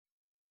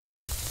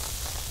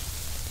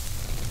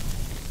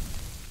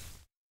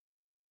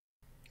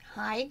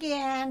Hi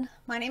again,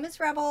 my name is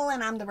Rebel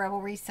and I'm the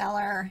Rebel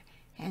Reseller,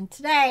 and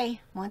today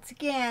once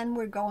again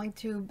we're going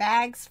through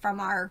bags from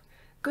our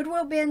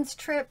Goodwill bins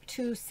trip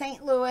to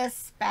St.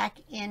 Louis back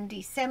in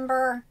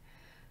December.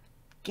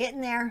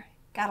 Getting there,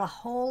 got a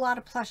whole lot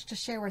of plush to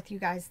share with you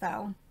guys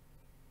though.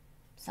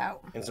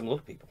 And some little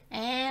people.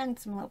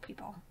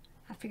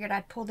 I figured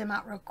I'd pull them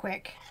out real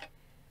quick.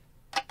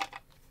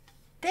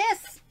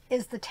 This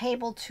is the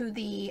table to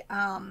the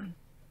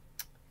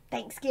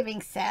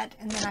Thanksgiving set,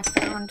 and then I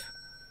found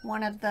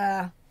one of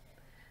the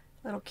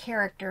little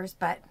characters,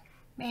 but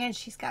man,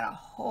 she's got a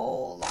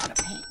whole lot of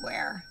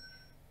paintware.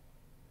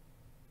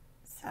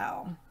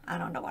 So I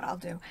don't know what I'll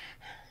do.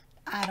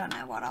 I don't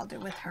know what I'll do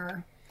with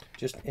her.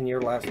 Just in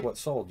your last What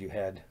Sold, you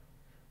had,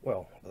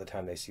 well, by the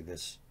time they see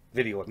this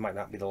video, it might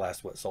not be the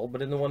last What Sold,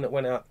 but in the one that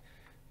went out,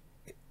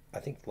 I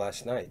think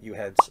last night, you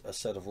had a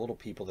set of little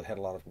people that had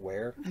a lot of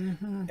wear,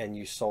 and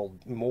you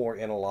sold more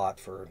in a lot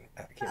for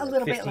a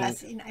little bit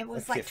less. It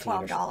was like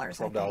 $12, $12,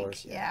 I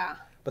think. Yeah.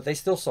 But they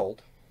still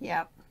sold.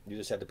 Yep. You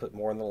just had to put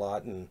more in the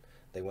lot, and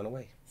they went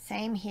away.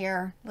 Same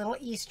here. Little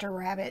Easter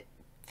rabbit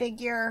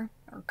figure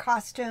or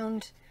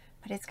costumed,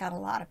 but it's got a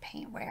lot of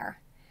paintware.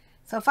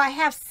 So if I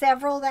have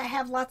several that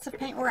have lots of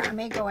paintware, I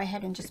may go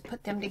ahead and just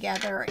put them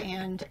together.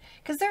 And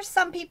because there's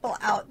some people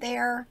out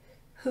there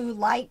who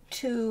like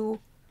to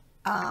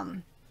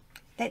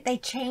that they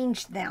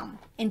change them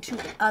into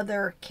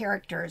other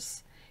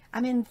characters.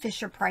 I'm in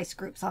Fisher Price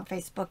groups on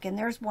Facebook, and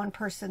there's one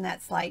person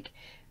that's like,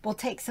 we'll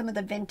take some of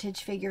the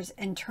vintage figures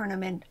and turn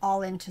them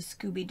all into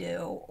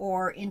Scooby-Doo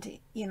or into,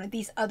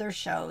 these other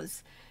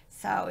shows.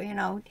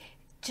 So,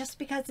 just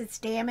because it's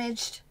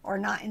damaged or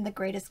not in the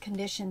greatest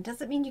condition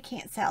doesn't mean you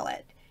can't sell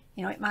it.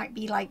 It might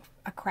be like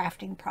a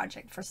crafting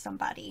project for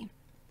somebody.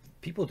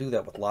 People do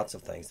that with lots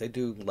of things. They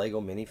do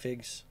Lego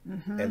minifigs,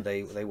 and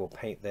they will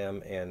paint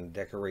them and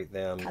decorate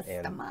them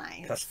and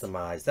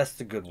customize. That's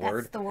the good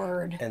word. That's the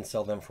word. And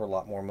sell them for a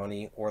lot more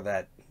money. Or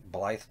that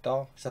Blythe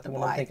doll. Is that the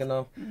one I'm thinking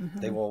of?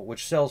 They will,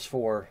 which sells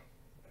for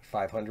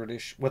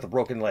 $500-ish with a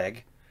broken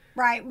leg.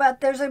 Right,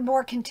 but there's a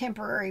more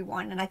contemporary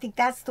one, and I think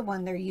that's the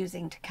one they're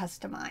using to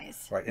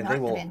customize. Right, and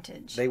not the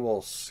vintage. They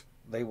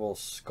will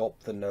sculpt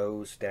the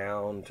nose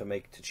down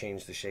to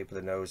change the shape of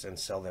the nose and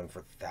sell them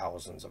for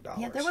thousands of dollars.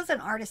 Yeah, there was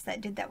an artist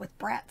that did that with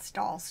Bratz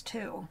dolls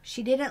too.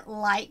 She didn't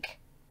like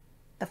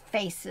the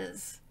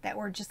faces that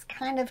were just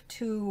kind of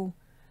too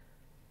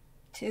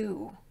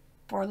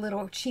for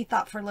little. She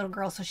thought for little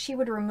girls, so she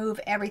would remove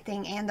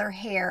everything and their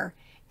hair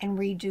and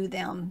redo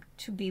them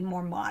to be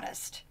more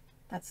modest.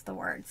 That's the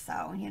word.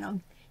 So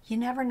you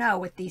never know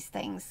with these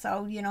things.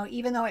 So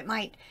even though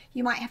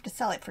you might have to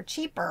sell it for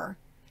cheaper,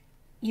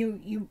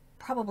 you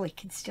probably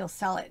could still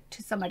sell it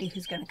to somebody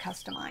who's going to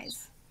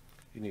customize.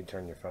 You need to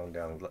turn your phone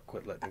down and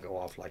quit letting it go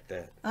off like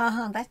that.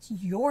 That's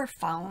your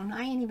phone.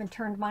 I ain't even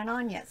turned mine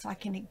on yet, so I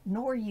can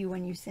ignore you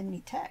when you send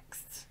me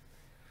texts.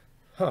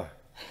 Huh.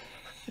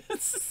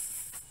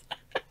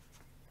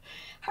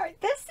 All right,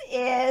 this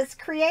is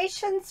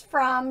Creations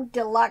from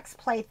Deluxe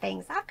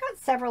Playthings. I've got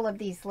several of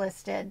these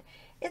listed.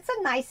 It's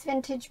a nice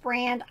vintage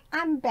brand.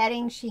 I'm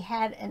betting she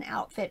had an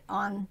outfit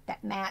on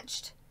that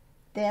matched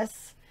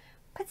this.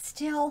 But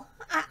still,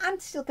 I'm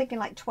still thinking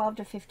like $12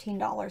 to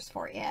 $15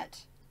 for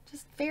it.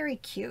 Just very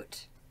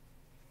cute.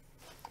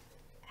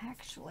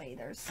 Actually,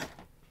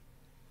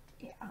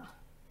 yeah.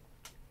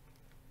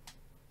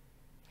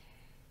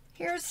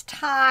 Here's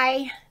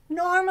tie.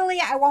 Normally,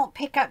 I won't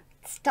pick up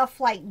stuff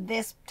like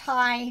this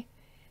tie,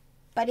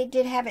 but it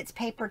did have its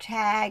paper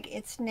tag.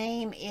 Its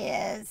name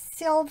is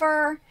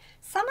Silver.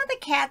 Some of the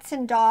cats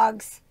and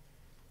dogs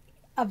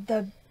of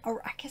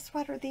or I guess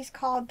what are these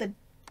called? The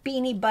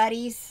Beanie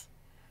Buddies.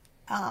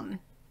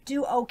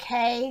 Do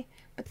okay,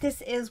 but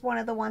this is one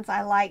of the ones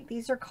I like.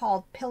 These are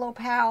called Pillow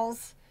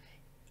Pals,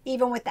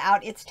 even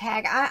without its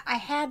tag. I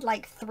had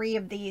like 3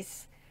 of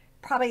these,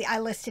 probably I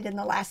listed in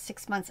the last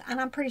 6 months,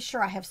 and I'm pretty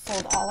sure I have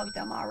sold all of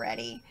them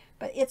already,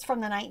 but it's from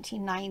the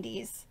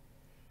 1990s.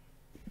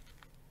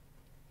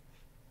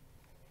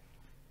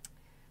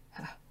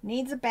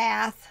 Needs a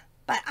bath,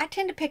 but I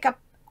tend to pick up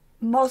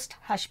most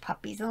Hush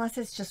Puppies, unless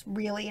it's just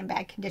really in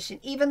bad condition.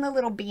 Even the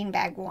little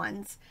beanbag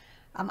ones.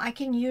 I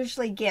can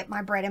usually get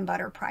my bread and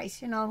butter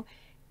price, about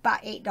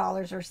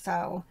 $8 or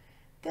so.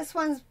 This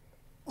one's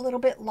a little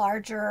bit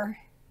larger.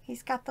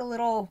 He's got the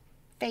little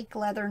fake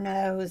leather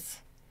nose,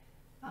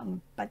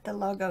 but the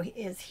logo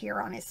is here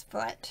on his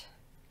foot.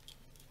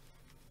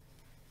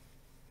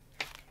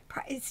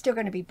 It's still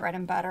going to be bread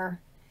and butter.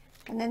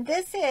 And then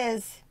this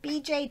is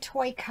BJ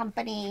Toy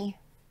Company.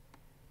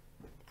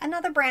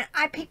 Another brand.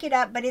 I pick it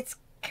up, but it's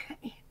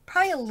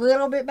probably a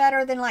little bit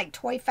better than like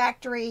Toy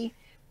Factory.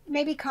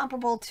 Maybe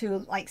comparable to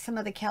like some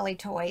of the Kelly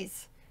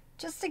toys.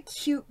 Just a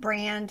cute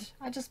brand.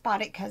 I just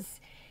bought it because,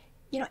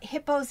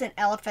 hippos and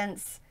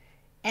elephants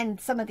and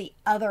some of the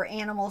other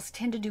animals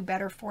tend to do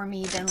better for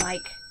me than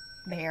like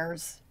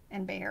bears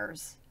and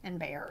bears and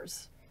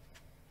bears.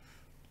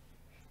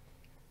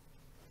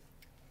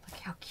 Look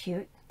how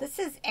cute. This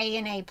is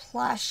A&A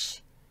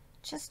plush.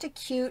 Just a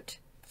cute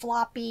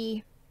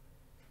floppy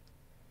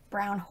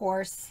brown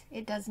horse.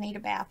 It does need a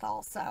bath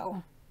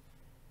also.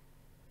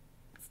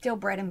 Still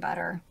bread and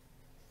butter.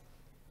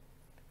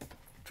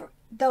 For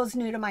those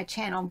new to my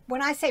channel,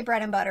 when I say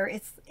bread and butter,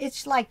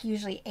 it's like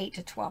usually $8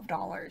 to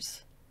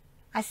 $12.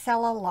 I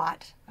sell a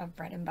lot of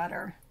bread and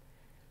butter.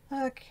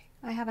 Look,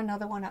 I have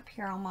another one up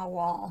here on my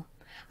wall.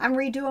 I'm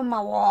redoing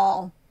my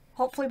wall.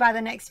 Hopefully by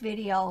the next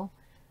video,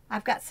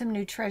 I've got some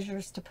new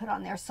treasures to put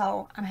on there.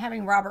 So I'm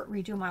having Robert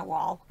redo my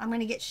wall. I'm going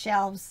to get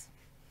shelves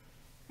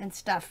and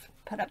stuff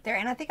put up there.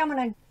 And I think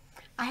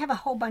I have a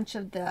whole bunch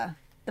of the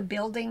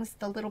buildings,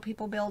 the little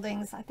people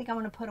buildings. I think I'm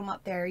going to put them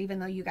up there, even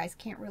though you guys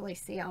can't really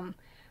see them.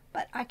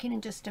 But I can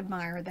just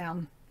admire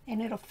them.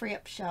 And it'll free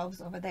up shelves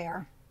over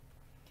there.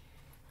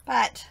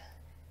 But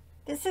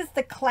this is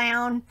the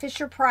clown,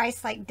 Fisher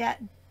Price, like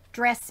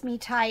dress me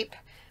type.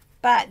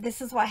 But this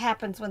is what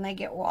happens when they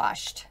get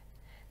washed.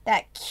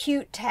 That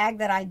cute tag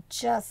that I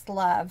just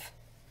love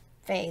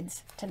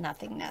fades to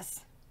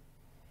nothingness.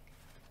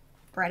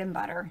 Bread and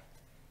butter.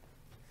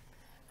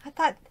 I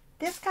thought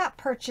this got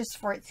purchased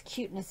for its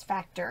cuteness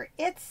factor.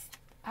 It's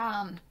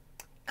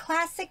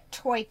Classic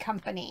Toy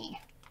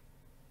Company.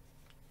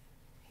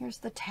 Here's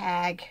the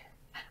tag.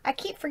 I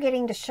keep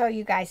forgetting to show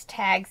you guys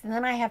tags, and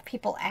then I have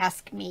people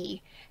ask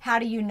me, how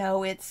do you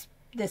know it's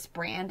this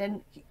brand?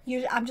 And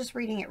I'm just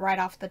reading it right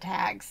off the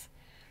tags.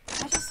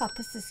 I just thought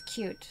this is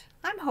cute.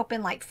 I'm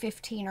hoping like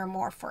 15 or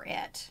more for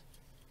it.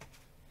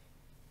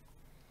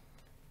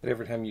 But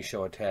every time you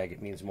show a tag,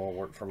 it means more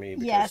work for me.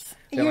 Yes.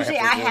 Usually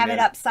I have it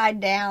upside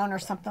down or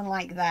something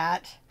like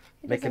that.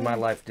 Making my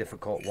life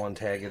difficult one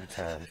tag at a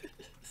time.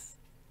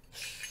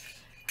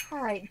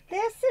 All right.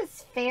 This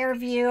is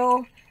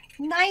Fairview.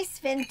 Nice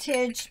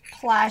vintage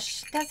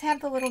plush. Does have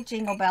the little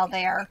jingle bell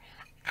there.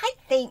 I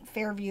think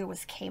Fairview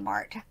was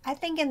Kmart. I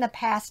think in the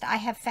past I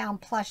have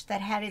found plush that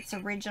had its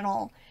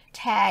original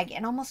tag,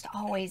 and almost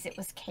always it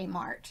was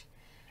Kmart.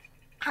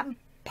 I'm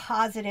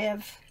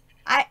positive.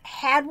 I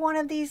had one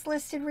of these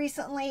listed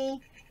recently.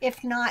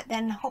 If not,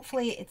 then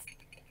hopefully it's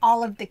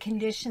all of the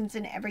conditions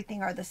and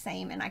everything are the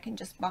same, and I can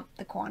just bump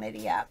the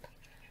quantity up.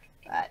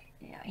 But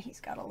yeah, he's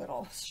got a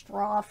little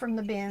straw from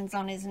the bins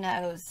on his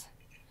nose.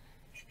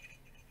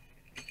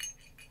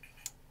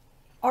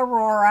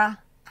 Aurora.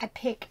 I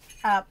pick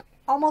up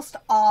almost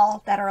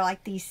all that are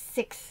like these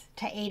 6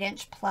 to 8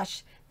 inch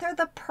plush. They're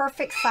the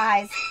perfect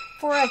size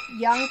for a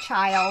young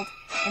child,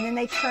 and then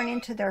they turn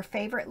into their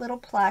favorite little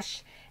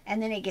plush,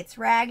 and then it gets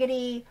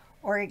raggedy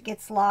or it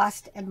gets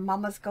lost and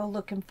mamas go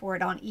looking for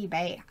it on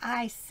eBay.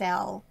 I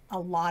sell a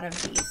lot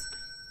of these.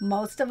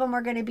 Most of them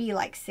are going to be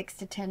like $6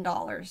 to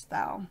 $10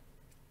 though.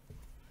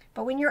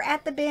 But when you're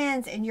at the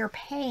bins and you're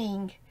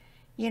paying,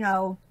 you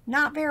know,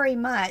 not very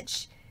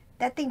much,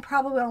 that thing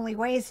probably only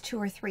weighs 2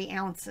 or 3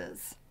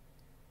 ounces.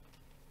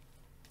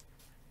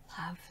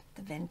 Love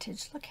the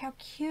vintage. Look how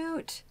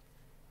cute.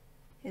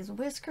 His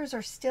whiskers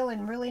are still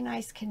in really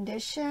nice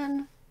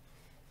condition.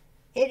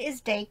 It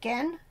is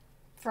Dakin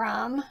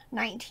from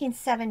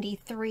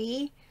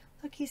 1973.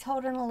 Look, he's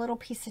holding a little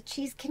piece of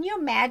cheese. Can you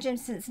imagine,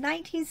 since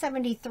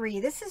 1973,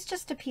 this is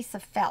just a piece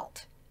of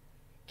felt.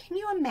 Can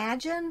you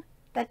imagine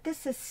that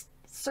this has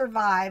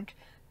survived?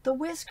 The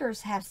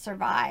whiskers have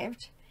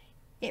survived.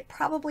 It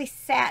probably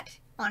sat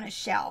on a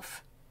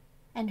shelf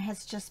and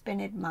has just been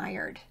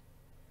admired.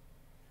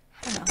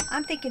 I don't know.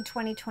 I'm thinking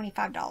 $20,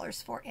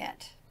 $25 for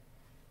it.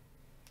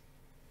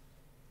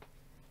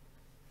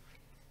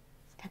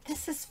 Now,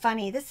 this is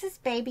funny. This is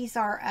Babies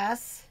R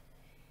Us.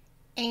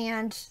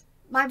 And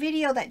my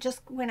video that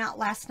just went out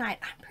last night,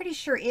 I'm pretty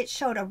sure it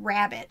showed a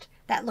rabbit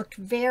that looked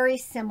very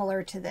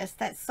similar to this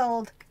that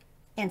sold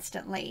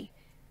instantly.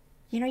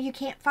 You know, you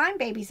can't find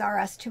Babies R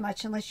Us too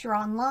much unless you're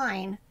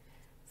online.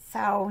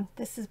 So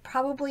this is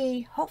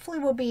probably, hopefully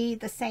will be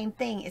the same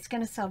thing. It's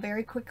going to sell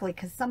very quickly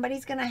because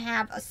somebody's going to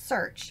have a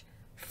search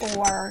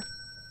for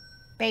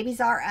Babies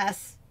R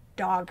Us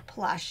dog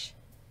plush.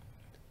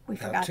 We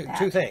forgot that.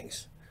 Two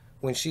things.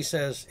 When she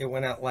says it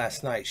went out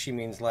last night, she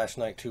means last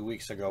night 2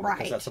 weeks ago,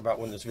 because that's about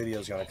when this video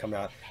is going to come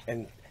out.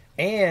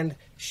 And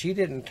she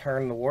didn't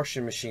turn the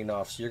washing machine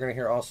off, so you're going to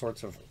hear all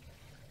sorts of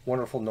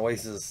wonderful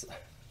noises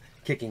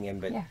kicking in.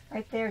 But yeah,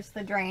 right there's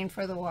the drain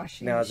for the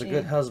washing now, machine. as a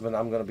good husband,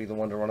 I'm going to be the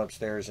one to run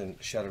upstairs and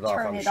shut it off,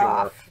 Turn I'm it sure.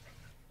 off.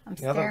 I'm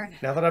staring.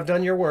 Now that I've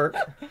done your work.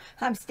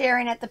 I'm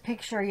staring at the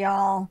picture,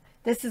 y'all.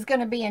 This is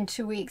going to be in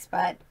 2 weeks,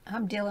 but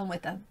I'm dealing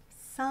with a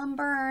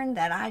sunburn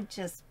that I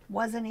just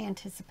wasn't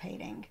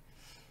anticipating.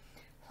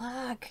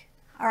 Look.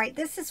 All right,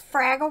 this is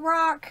Fraggle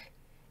Rock.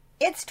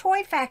 It's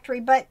Toy Factory,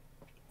 but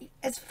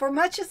as for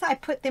much as I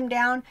put them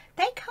down,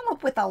 they come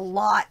up with a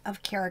lot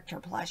of character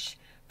plush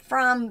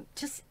from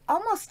just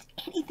almost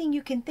anything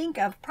you can think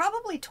of.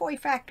 Probably Toy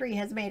Factory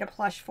has made a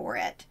plush for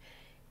it.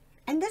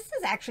 And this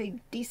is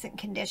actually decent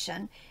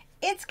condition.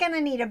 It's going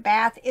to need a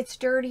bath. It's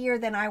dirtier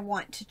than I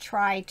want to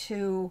try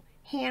to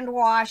hand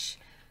wash.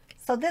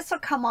 So this will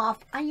come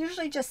off. I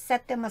usually just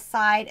set them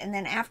aside, and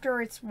then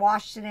after it's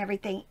washed and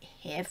everything,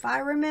 if I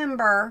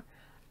remember,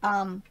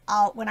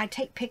 when I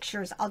take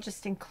pictures, I'll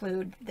just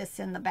include this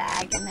in the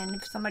bag, and then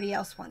if somebody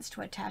else wants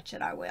to attach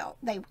it, I will.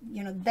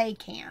 They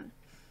can.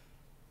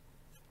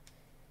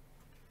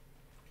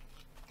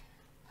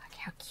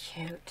 how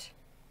cute.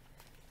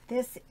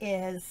 This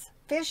is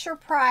Fisher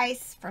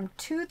Price from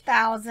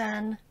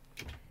 2000.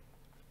 It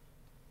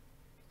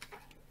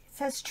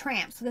says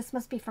Tramp, so this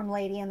must be from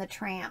Lady and the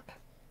Tramp.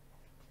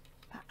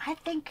 But I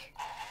think,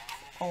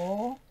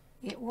 oh,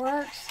 it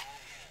works.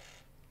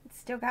 It's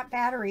still got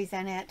batteries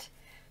in it.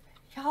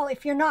 Y'all,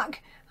 if you're not,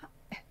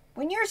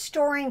 when you're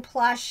storing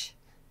plush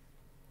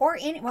or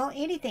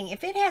anything,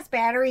 if it has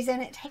batteries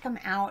in it, take them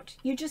out.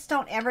 You just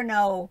don't ever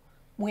know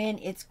when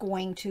it's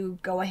going to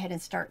go ahead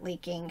and start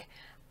leaking.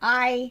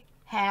 I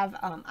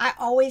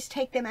always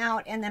take them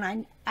out, and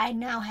then I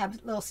now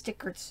have little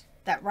stickers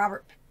that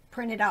Robert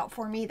printed out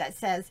for me that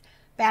says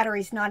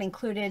batteries not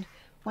included.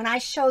 When I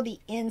show the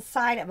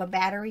inside of a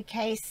battery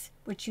case,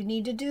 which you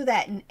need to do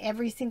that in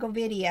every single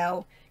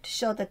video to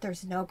show that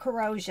there's no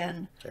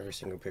corrosion. Every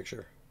single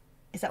picture.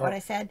 Is that what I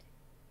said?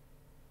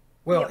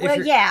 Well,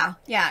 yeah.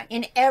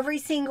 In every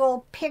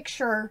single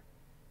picture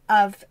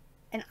of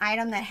an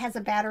item that has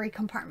a battery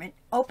compartment,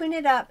 open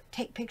it up,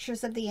 take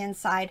pictures of the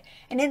inside,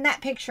 and in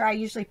that picture I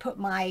usually put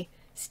my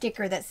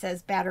sticker that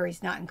says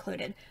batteries not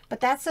included.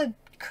 But that's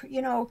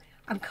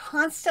I'm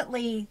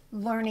constantly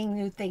learning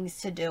new things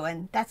to do,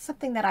 and that's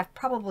something that I've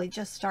probably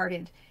just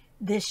started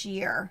this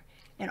year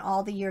in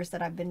all the years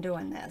that I've been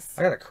doing this.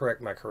 I gotta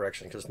correct my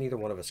correction because neither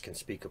one of us can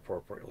speak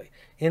appropriately.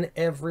 In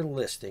every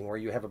listing where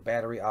you have a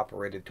battery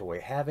operated toy,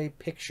 have a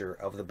picture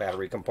of the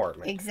battery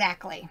compartment.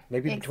 Exactly.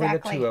 Maybe between the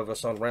two of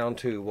us on round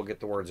 2 we'll get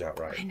the words out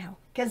right. I know,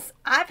 because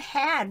I've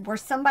had where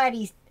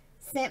somebody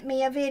sent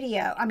me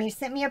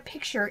a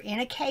picture in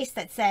a case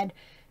that said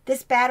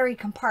this battery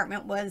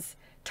compartment was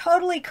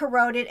totally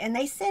corroded, and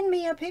they send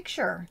me a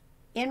picture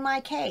in my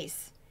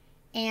case,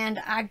 and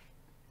I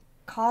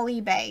call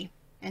eBay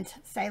and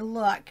say,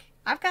 look,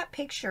 I've got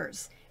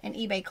pictures, and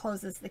eBay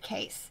closes the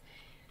case.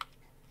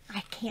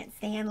 I can't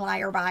stand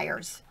liar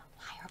buyers,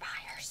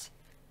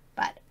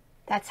 but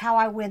that's how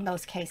I win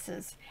those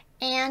cases.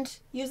 And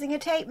using a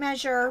tape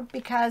measure,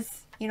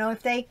 because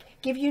if they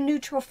give you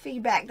neutral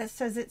feedback that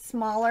says it's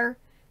smaller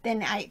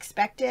than I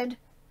expected,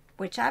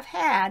 which I've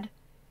had,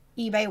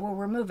 eBay will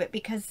remove it,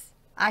 because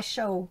I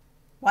show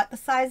what the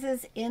size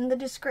is in the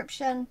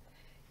description,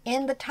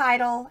 in the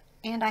title,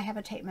 and I have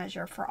a tape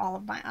measure for all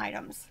of my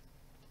items.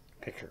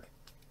 Picture.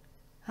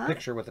 Huh?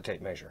 Picture with a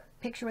tape measure.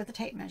 Picture with a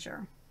tape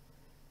measure.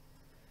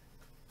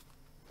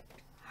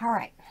 All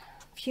right.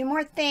 A few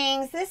more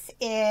things. This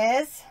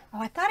is,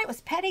 I thought it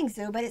was Petting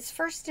Zoo, but it's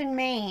First in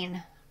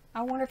Maine.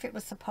 I wonder if it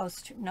was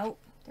supposed to. Nope.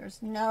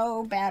 There's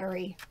no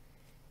battery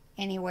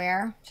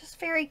anywhere. Just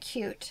very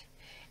cute.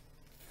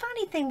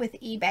 Funny thing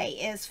with eBay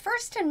is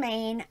First in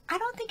Maine, I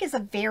don't think is a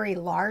very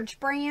large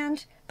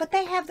brand, but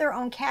they have their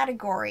own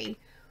category,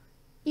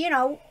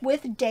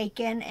 with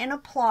Dakin and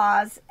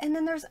Applause, and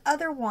then there's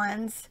other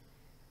ones,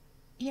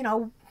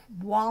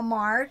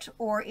 Walmart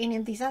or any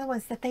of these other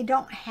ones that they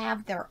don't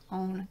have their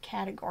own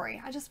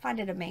category. I just find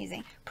it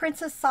amazing.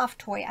 Princess Soft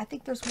Toy, I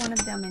think there's one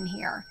of them in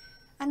here.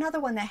 Another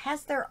one that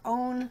has their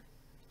own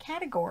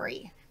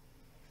category.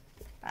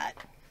 But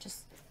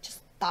just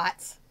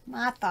thoughts.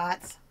 My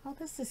thoughts. Oh,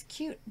 this is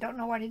cute. Don't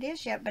know what it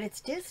is yet, but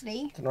it's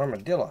Disney. It's an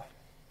armadillo.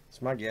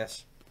 It's my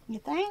guess. You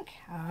think?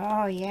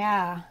 Oh,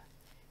 yeah.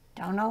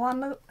 Don't know what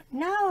movie.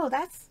 No, isn't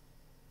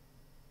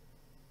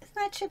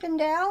that Chip and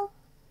Dale?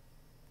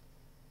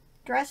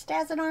 Dressed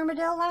as an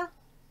armadillo?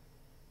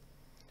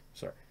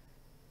 Sorry.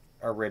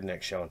 Our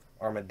redneck showing.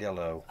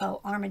 Armadillo.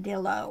 Oh,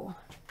 armadillo.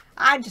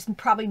 I just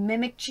probably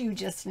mimicked you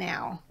just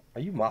now.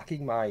 Are you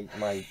mocking my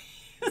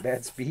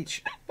bad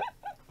speech?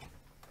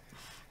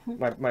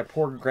 My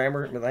poor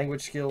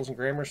language skills and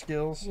grammar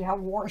skills. Yeah,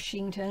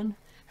 Washington.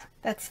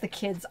 That's the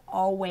kids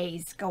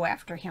always go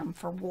after him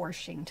for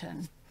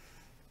Washington.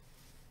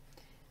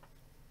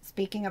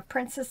 Speaking of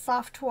Princess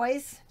Soft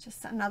Toys,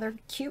 just another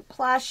cute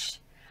plush.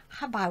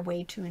 I buy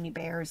way too many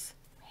bears.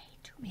 Way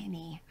too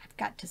many. I've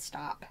got to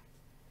stop.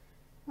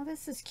 Well,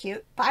 this is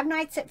cute. Five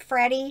Nights at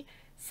Freddy.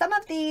 Some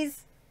of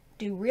these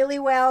do really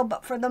well,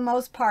 but for the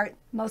most part,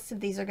 most of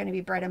these are going to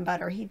be bread and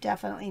butter. He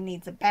definitely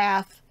needs a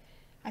bath.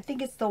 I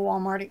think it's the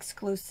Walmart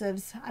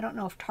exclusives. I don't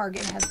know if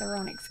Target has their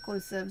own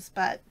exclusives,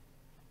 but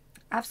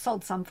I've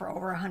sold some for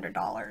over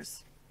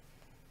 $100.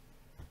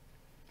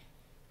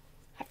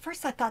 At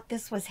first I thought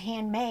this was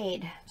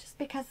handmade, just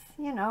because,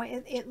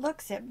 it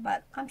looks it,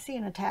 but I'm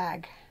seeing a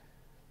tag.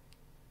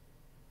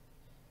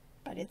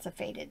 But it's a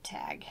faded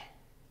tag.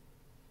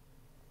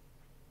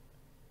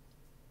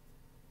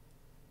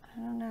 I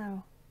don't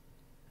know.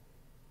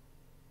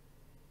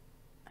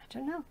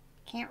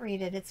 Can't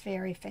read it. It's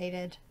very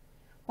faded.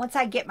 Once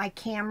I get my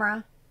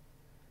camera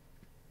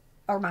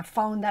or my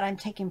phone that I'm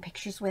taking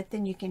pictures with,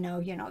 then you can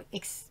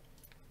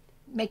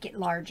make it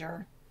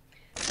larger.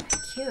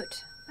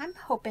 Cute. I'm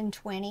hoping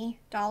 $20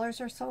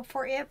 or so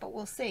for it, but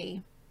we'll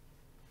see.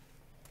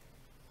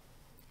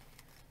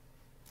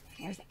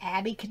 Here's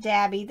Abby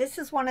Cadabby. This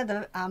is one of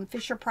the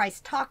Fisher Price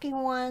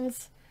talking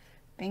ones.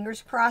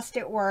 Fingers crossed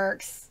it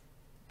works.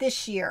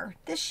 This year,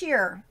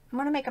 I'm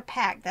going to make a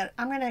pack that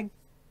I'm going to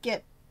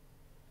get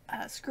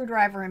a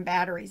screwdriver and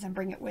batteries and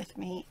bring it with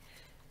me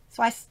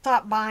So I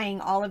stopped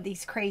buying all of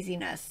these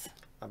craziness.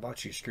 I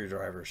bought you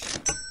screwdrivers,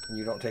 and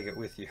you don't take it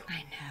with you.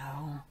 I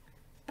know,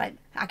 but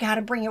I got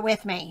to bring it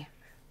with me.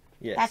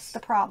 Yes. That's the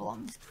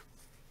problem.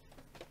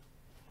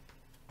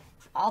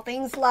 All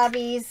things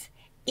Loveys,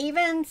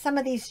 even some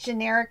of these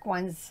generic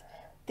ones.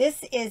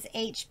 This is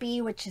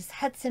HB, which is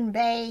Hudson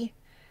Bay.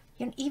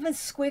 And even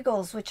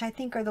Squiggles, which I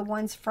think are the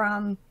ones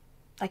from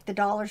like the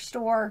dollar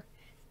store.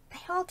 They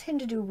all tend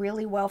to do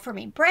really well for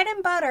me. Bread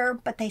and butter,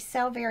 but they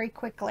sell very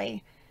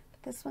quickly.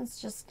 But this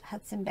one's just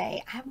Hudson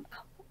Bay.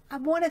 I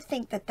want to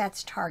think that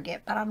that's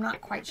Target, but I'm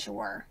not quite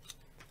sure.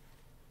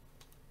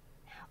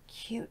 How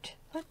cute.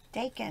 Look,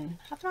 Dakin.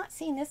 I've not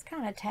seen this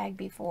kind of tag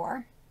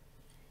before.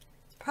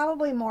 It's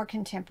probably more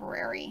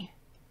contemporary.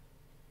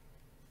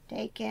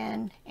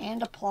 Dakin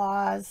and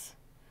Applause.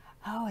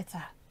 Oh, it's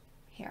a,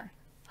 here,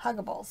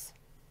 Huggables.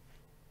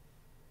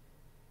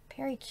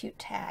 Very cute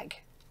tag.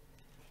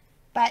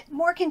 But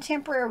more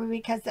contemporary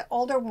because the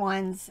older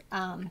ones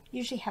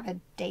usually have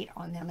a date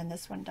on them, and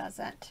this one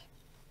doesn't.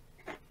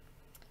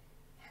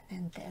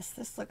 And then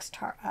this looks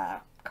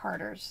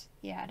Carter's.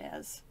 Yeah, it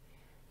is.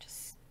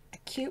 Just a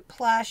cute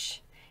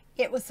plush.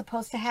 It was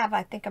supposed to have,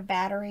 I think, a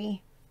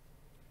battery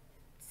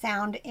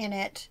sound in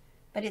it,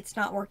 but it's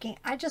not working.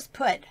 I just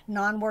put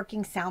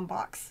non-working sound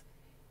box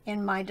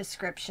in my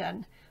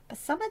description. But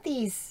some of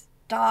these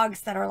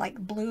dogs that are like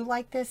blue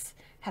like this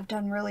have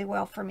done really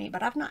well for me,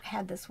 but I've not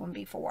had this one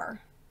before.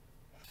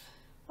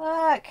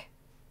 Look,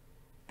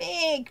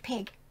 big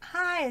pig.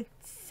 I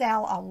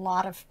sell a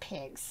lot of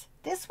pigs.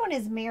 This one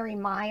is Mary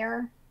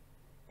Meyer.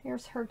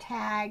 There's her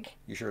tag.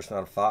 You sure it's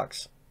not a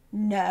fox?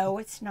 No,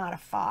 it's not a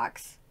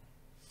fox.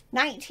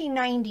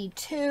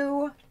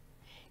 1992.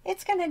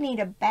 It's going to need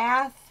a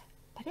bath,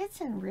 but it's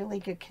in really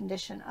good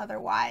condition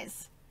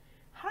otherwise.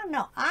 I don't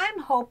know. I'm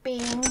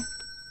hoping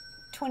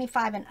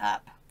 25 and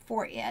up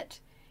for it.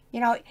 You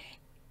know,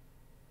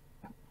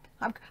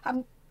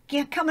 I'm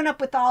coming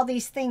up with all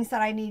these things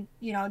that I need,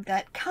 you know,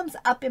 that comes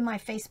up in my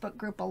Facebook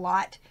group a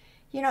lot.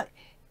 You know,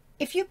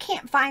 if you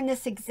can't find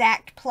this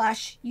exact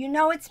plush, you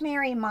know it's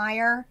Mary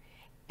Meyer,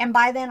 and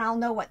by then I'll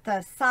know what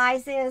the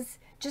size is.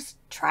 Just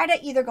try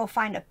to either go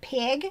find a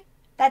pig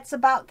that's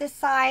about this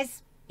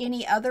size,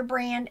 any other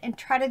brand, and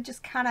try to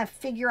just kind of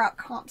figure out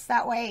comps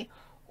that way,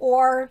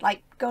 or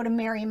like go to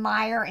Mary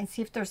Meyer and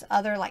see if there's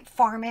other like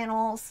farm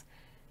animals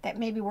that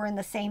maybe were in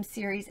the same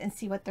series and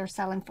see what they're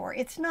selling for.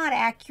 It's not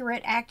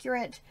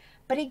accurate,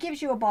 but it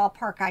gives you a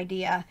ballpark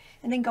idea,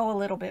 and then go a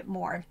little bit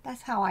more.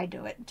 That's how I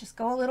do it. Just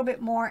go a little bit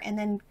more, and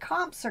then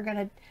comps are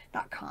gonna,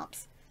 not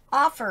comps,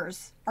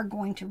 offers are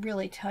going to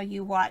really tell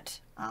you what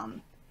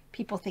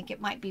people think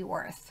it might be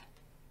worth.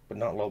 But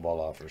not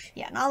lowball offers.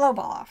 Yeah, not lowball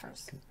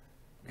offers.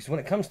 Because when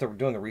it comes to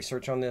doing the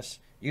research on this,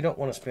 you don't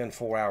want to spend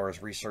 4 hours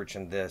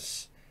researching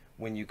this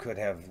when you could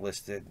have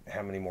listed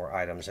how many more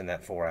items in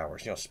that 4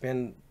 hours. You know,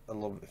 spend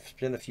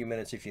a few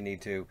minutes if you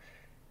need to,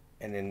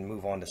 and then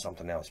move on to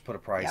something else. Put a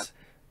price. Yep.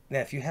 Now,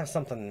 if you have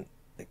something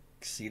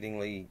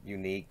exceedingly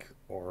unique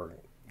or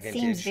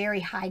vintage, seems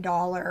very high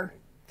dollar,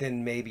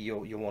 then maybe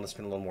you'll want to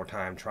spend a little more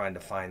time trying to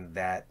find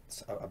that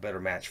a better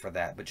match for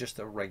that. But just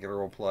a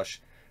regular old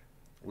plush,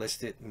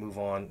 list it, move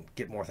on,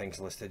 get more things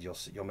listed.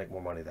 You'll make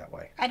more money that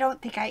way. I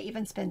don't think I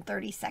even spend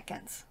 30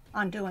 seconds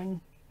on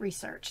doing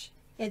research.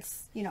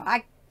 It's, you know,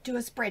 I do a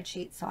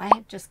spreadsheet, so I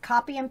just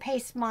copy and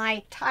paste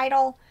my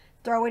title,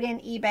 throw it in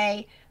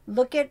eBay,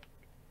 look at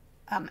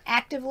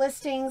active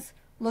listings,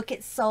 look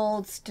at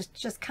solds,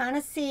 just kind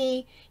of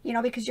see, you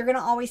know, because you're going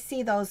to always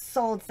see those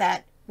solds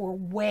that were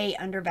way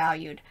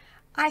undervalued.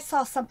 I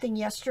saw something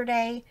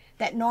yesterday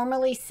that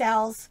normally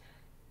sells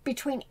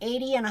between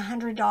 $80 and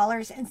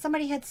 $100, and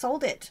somebody had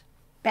sold it.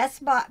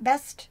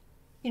 Best,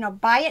 you know,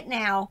 buy it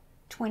now,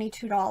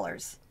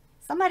 $22.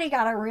 Somebody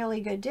got a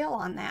really good deal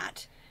on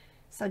that.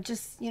 So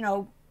just, you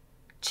know,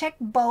 check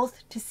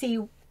both to see,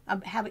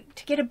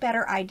 to get a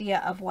better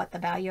idea of what the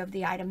value of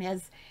the item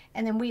is.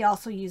 And then we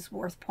also use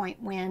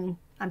WorthPoint when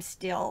I'm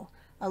still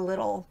a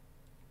little,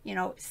 you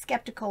know,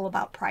 skeptical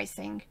about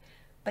pricing.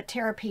 But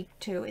Terapeak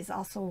too is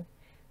also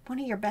one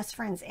of your best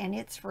friends, and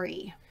it's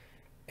free.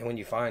 And when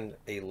you find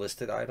a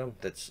listed item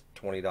that's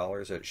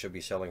 $20 that it should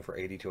be selling for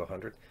 $80 to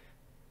 $100,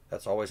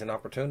 that's always an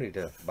opportunity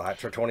to buy it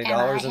for $20. And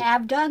I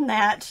have done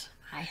that.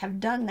 I have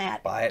done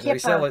that. Buy it and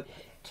resell it.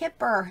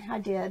 Kipper, I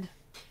did.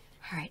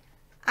 All right,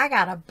 I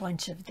got a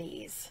bunch of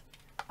these.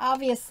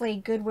 Obviously,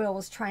 Goodwill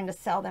was trying to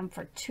sell them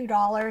for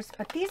 $2,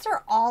 but these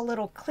are all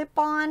little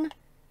clip-on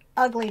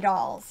ugly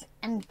dolls,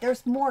 and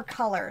there's more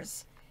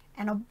colors,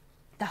 and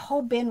the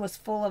whole bin was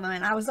full of them,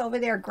 and I was over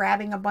there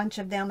grabbing a bunch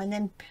of them, and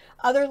then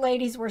other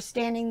ladies were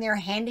standing there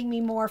handing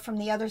me more from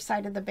the other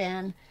side of the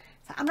bin.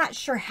 So I'm not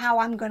sure how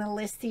I'm going to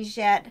list these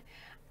yet.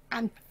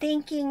 I'm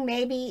thinking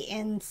maybe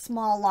in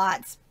small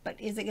lots, but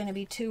is it going to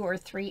be 2 or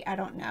 3? I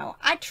don't know.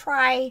 I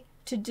try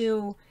to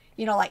do,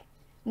 you know, like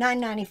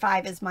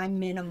 $9.95 is my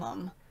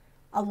minimum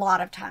a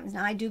lot of times.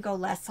 Now I do go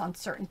less on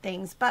certain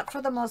things, but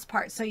for the most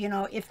part, so you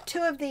know, if 2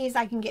 of these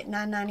I can get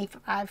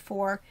 $9.95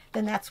 for,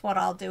 then that's what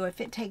I'll do.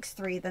 If it takes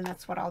 3, then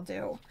that's what I'll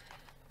do.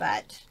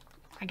 But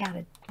I got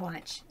a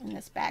bunch in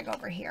this bag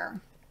over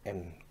here.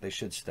 And they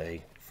should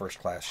stay first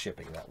class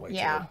shipping that way.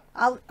 Yeah.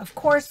 Too. Of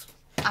course,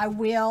 I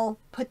will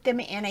put them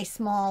in a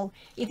small,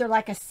 either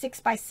like a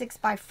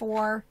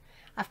 6x6x4.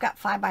 I've got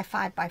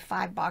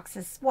 5x5x5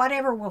 boxes.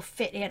 Whatever will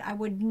fit it. I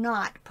would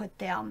not put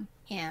them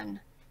in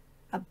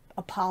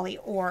a poly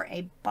or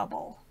a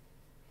bubble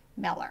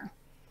mailer.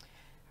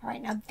 All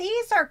right, now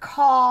these are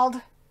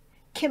called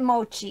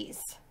kimochis.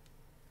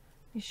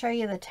 Let me show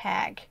you the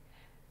tag.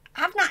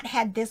 I've not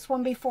had this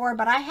one before,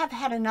 but I have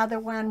had another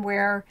one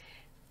where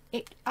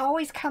it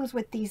always comes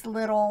with these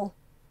little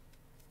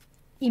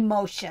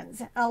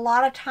emotions. A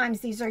lot of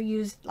times these are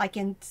used like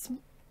in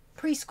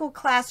preschool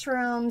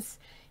classrooms.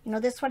 You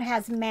know, this one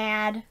has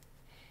mad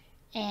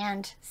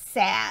and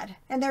sad,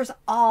 and there's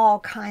all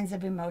kinds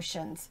of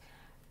emotions.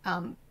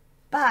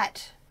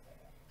 But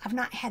I've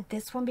not had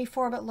this one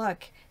before, but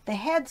look, the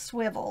head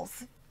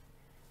swivels.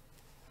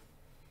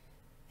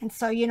 And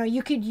so, you know,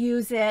 you could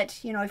use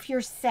it, you know, if you're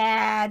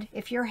sad,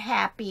 if you're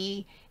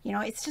happy, you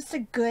know, it's just a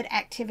good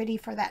activity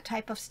for that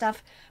type of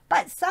stuff.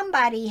 But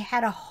somebody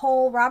had a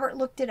whole, Robert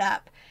looked it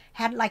up,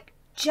 had like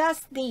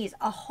just these,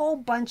 a whole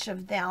bunch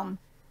of them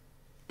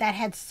that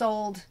had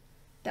sold,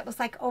 that was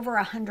like over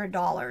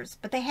 $100.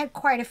 But they had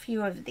quite a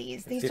few of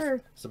these. These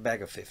are... It's a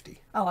bag of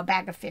 50. Oh, a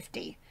bag of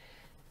 50.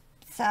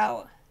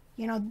 So,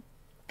 you know,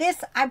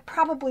 this, I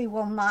probably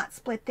will not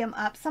split them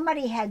up.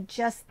 Somebody had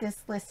just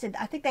this listed.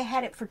 I think they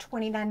had it for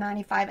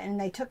 $29.95 and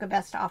they took a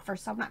best offer,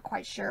 so I'm not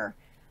quite sure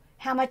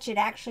how much it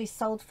actually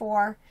sold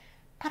for.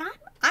 But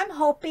I'm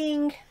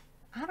hoping,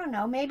 I don't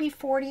know, maybe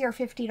 $40 or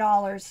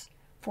 $50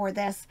 for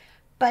this.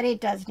 But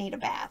it does need a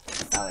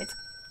bath, so it's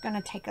going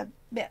to take a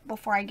bit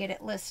before I get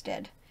it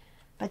listed.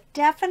 But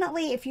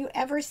definitely, if you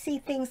ever see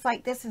things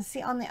like this, and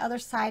see on the other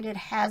side it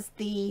has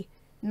the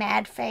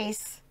mad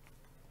face.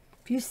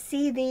 If you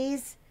see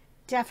these,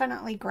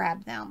 definitely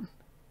grab them.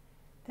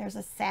 There's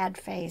a sad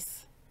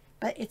face.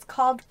 But it's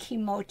called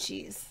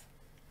kimochis.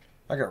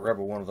 I got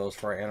Rebel one of those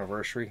for our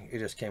anniversary. It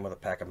just came with a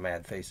pack of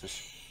mad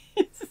faces.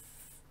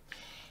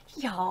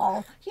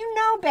 Y'all, you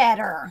know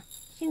better.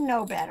 You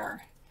know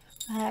better.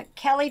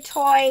 Kelly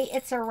toy,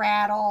 it's a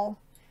rattle.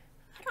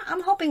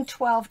 I'm hoping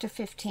 12 to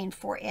 15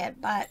 for it,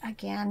 but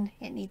again,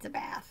 it needs a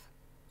bath.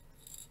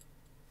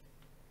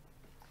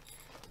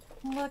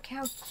 Look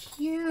how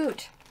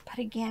cute. But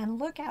again,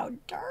 look how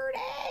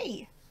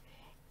dirty.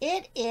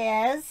 It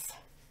is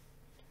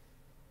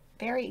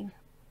very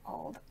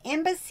old.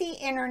 Embassy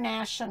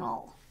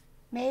International.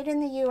 Made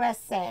in the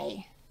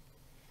USA.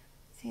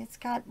 See, it's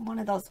got one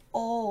of those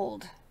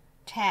old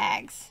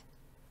tags.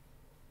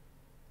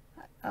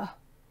 Oh.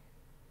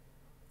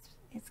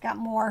 It's got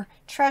more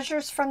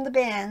treasures from the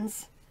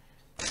bins.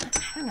 I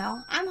don't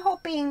know. I'm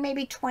hoping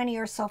maybe 20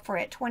 or so for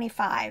it.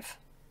 25.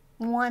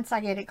 Once I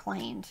get it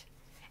cleaned.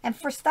 And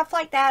for stuff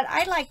like that,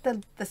 I like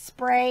the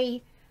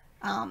spray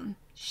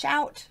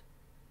shout.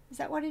 Is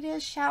that what it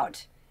is?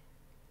 Shout?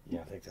 Yeah,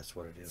 I think that's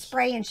what it is.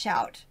 Spray and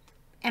shout.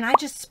 And I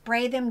just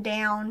spray them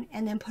down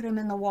and then put them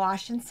in the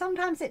wash. And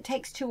sometimes it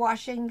takes 2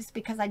 washings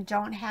because I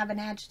don't have an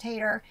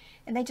agitator.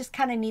 And they just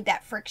kind of need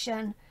that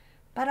friction.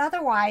 But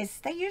otherwise,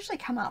 they usually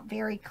come out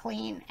very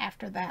clean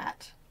after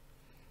that.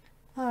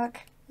 Look,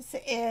 this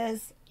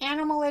is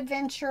Animal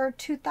Adventure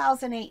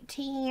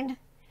 2018.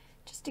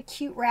 Just a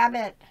cute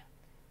rabbit.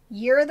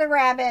 Year of the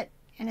Rabbit,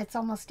 and it's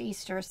almost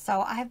Easter,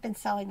 so I've been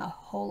selling a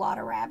whole lot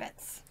of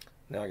rabbits.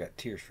 Now I got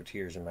Tears for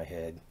Tears in my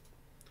head.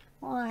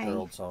 Why? Her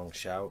old song,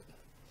 Shout.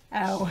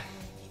 Oh.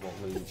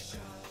 Won't lose.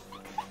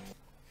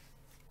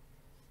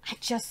 I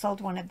just sold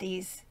one of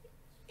these.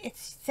 It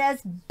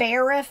says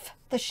Bariff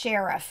the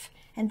Sheriff,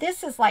 and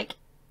this is like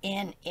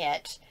in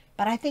it.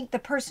 But I think the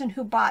person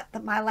who bought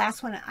my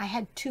last one, I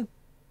had 2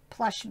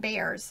 plush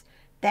bears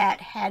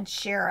that had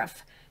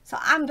Sheriff. So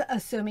I'm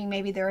assuming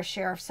maybe they're a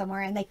sheriff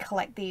somewhere and they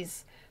collect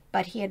these,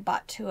 but he had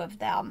bought 2 of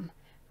them.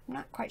 I'm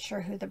not quite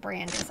sure who the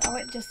brand is. Oh,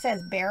 it just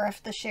says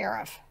Bariff the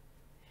Sheriff.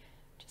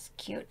 Just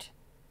cute.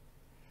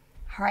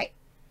 All right,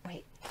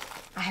 wait.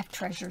 I have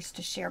treasures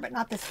to share, but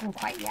not this one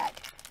quite yet.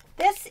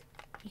 This,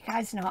 you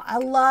guys know, I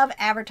love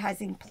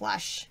advertising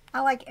plush. I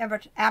like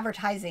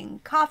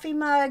advertising coffee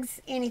mugs,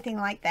 anything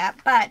like that.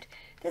 But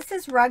this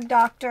is Rug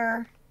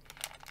Doctor.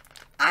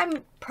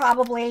 I'm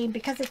probably,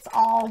 because it's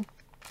all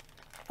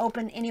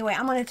open anyway,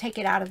 I'm going to take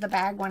it out of the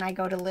bag when I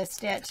go to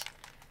list it.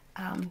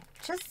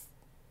 Just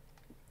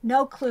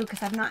no clue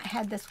because I've not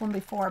had this one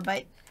before,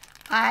 but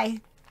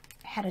I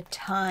had a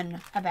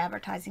ton of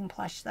advertising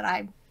plush that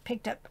I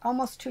picked up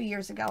almost 2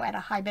 years ago at a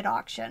high bid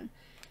auction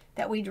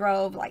that we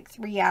drove like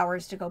 3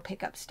 hours to go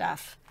pick up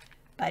stuff.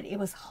 But it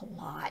was a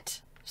lot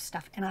of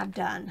stuff, and I've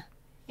done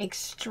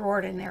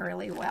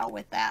extraordinarily well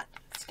with that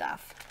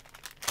stuff.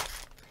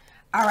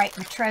 All right,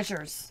 my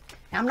treasures.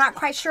 Now, I'm not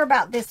quite sure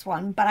about this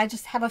one, but I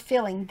just have a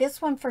feeling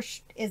this one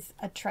is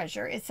a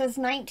treasure. It says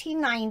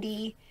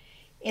 1990.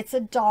 It's a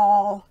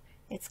doll.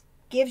 It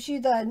gives you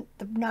the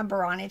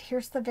number on it.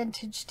 Here's the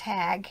vintage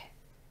tag.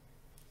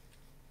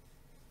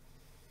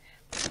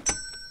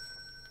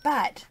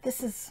 But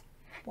this is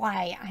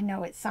why I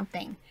know it's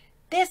something.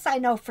 This I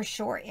know for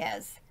sure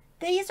is.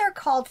 These are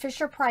called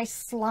Fisher-Price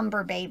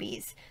Slumber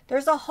Babies.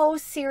 There's a whole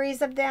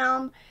series of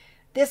them.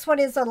 This one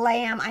is a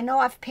lamb. I know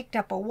I've picked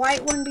up a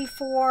white one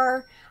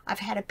before. I've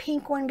had a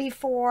pink one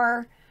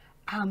before.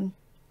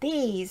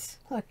 These,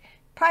 look,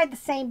 probably the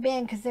same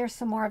bin because there's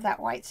some more of that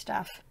white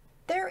stuff.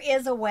 There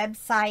is a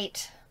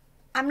website.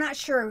 I'm not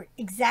sure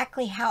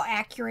exactly how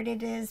accurate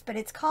it is, but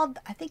it's called,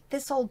 I think,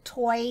 This Old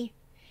Toy.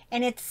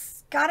 And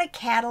it's got a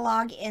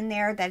catalog in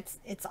there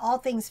it's all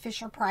things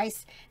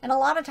Fisher-Price. And a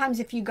lot of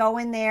times if you go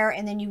in there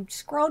and then you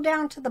scroll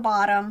down to the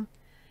bottom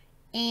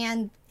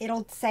and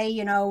it'll say,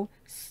 you know,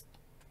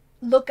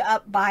 look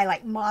up by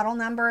like model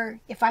number.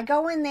 If I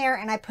go in there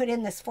and I put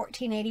in this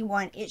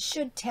 1481, it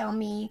should tell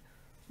me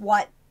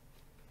what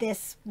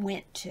this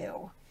went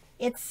to.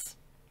 It's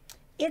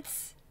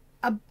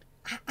a,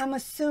 I'm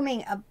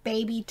assuming a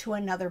baby to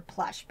another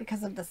plush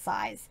because of the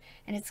size.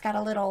 And it's got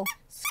a little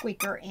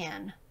squeaker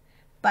in.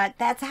 But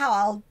that's how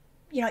I'll,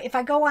 you know, if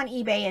I go on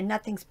eBay and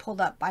nothing's pulled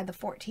up by the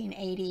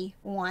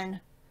 1481,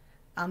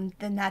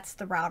 then that's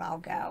the route I'll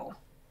go.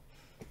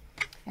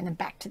 And then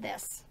back to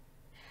this.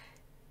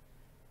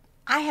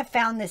 I have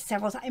found this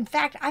several times. In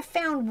fact, I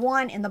found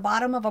one in the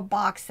bottom of a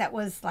box that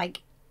was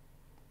like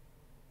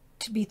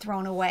to be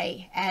thrown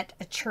away at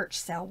a church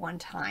sale one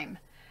time.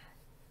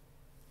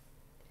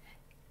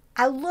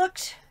 I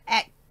looked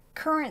at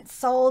current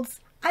solds.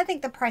 I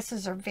think the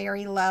prices are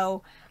very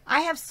low.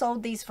 I have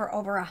sold these for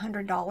over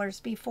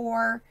 $100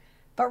 before,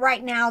 but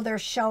right now they're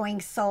showing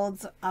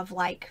solds of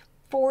like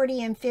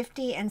 40 and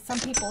 50, and some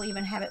people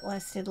even have it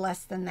listed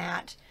less than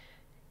that.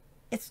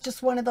 It's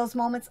just one of those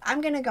moments. I'm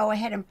going to go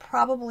ahead and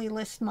probably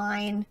list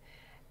mine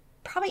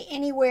probably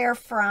anywhere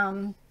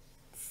from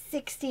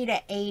 60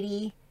 to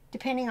 80,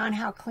 depending on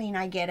how clean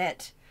I get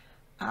it.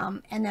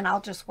 And then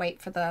I'll just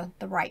wait for the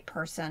right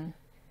person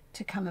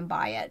to come and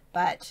buy it.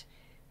 But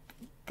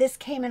this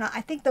came in,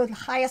 I think the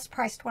highest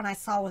priced one I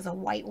saw was a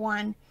white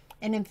one.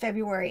 And in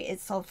February,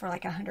 it sold for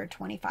like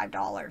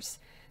 $125.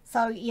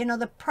 So, you know,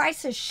 the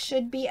prices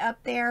should be up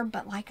there.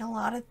 But like a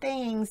lot of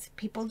things,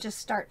 people just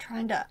start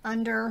trying to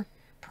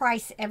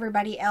underprice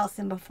everybody else.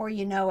 And before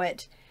you know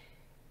it,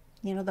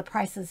 you know, the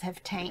prices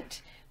have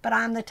tanked. But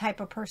I'm the type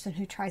of person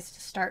who tries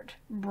to start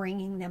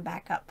bringing them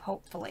back up,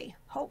 hopefully.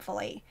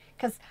 Hopefully.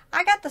 Because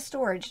I got the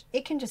storage.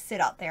 It can just sit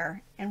out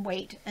there and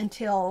wait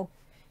until,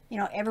 you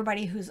know,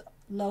 everybody who's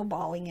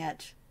lowballing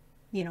it,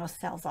 you know,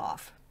 sells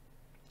off.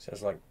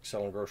 Sounds like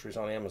selling groceries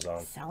on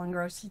Amazon. Selling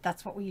groceries.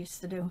 That's what we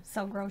used to do.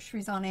 Sell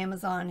groceries on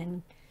Amazon.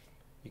 And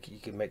you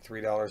can make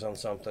 $3 on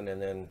something,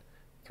 and then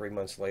 3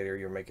 months later,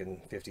 you're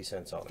making 50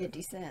 cents on it.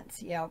 50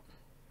 cents, yep.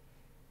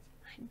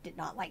 I did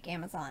not like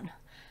Amazon.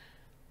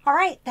 All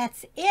right,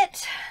 that's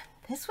it.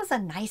 This was a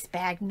nice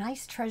bag,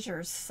 nice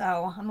treasures.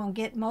 So I'm going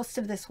to get most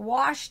of this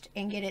washed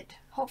and get it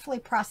hopefully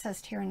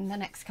processed here in the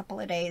next couple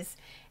of days.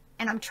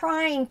 And I'm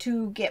trying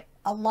to get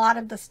a lot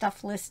of the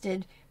stuff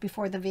listed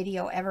before the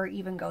video ever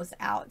even goes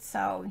out.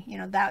 So, you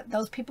know, that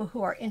those people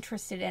who are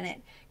interested in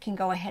it can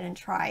go ahead and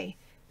try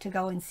to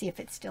go and see if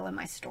it's still in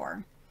my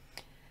store.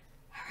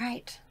 All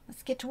right,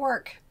 let's get to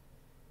work.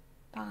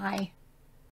 Bye.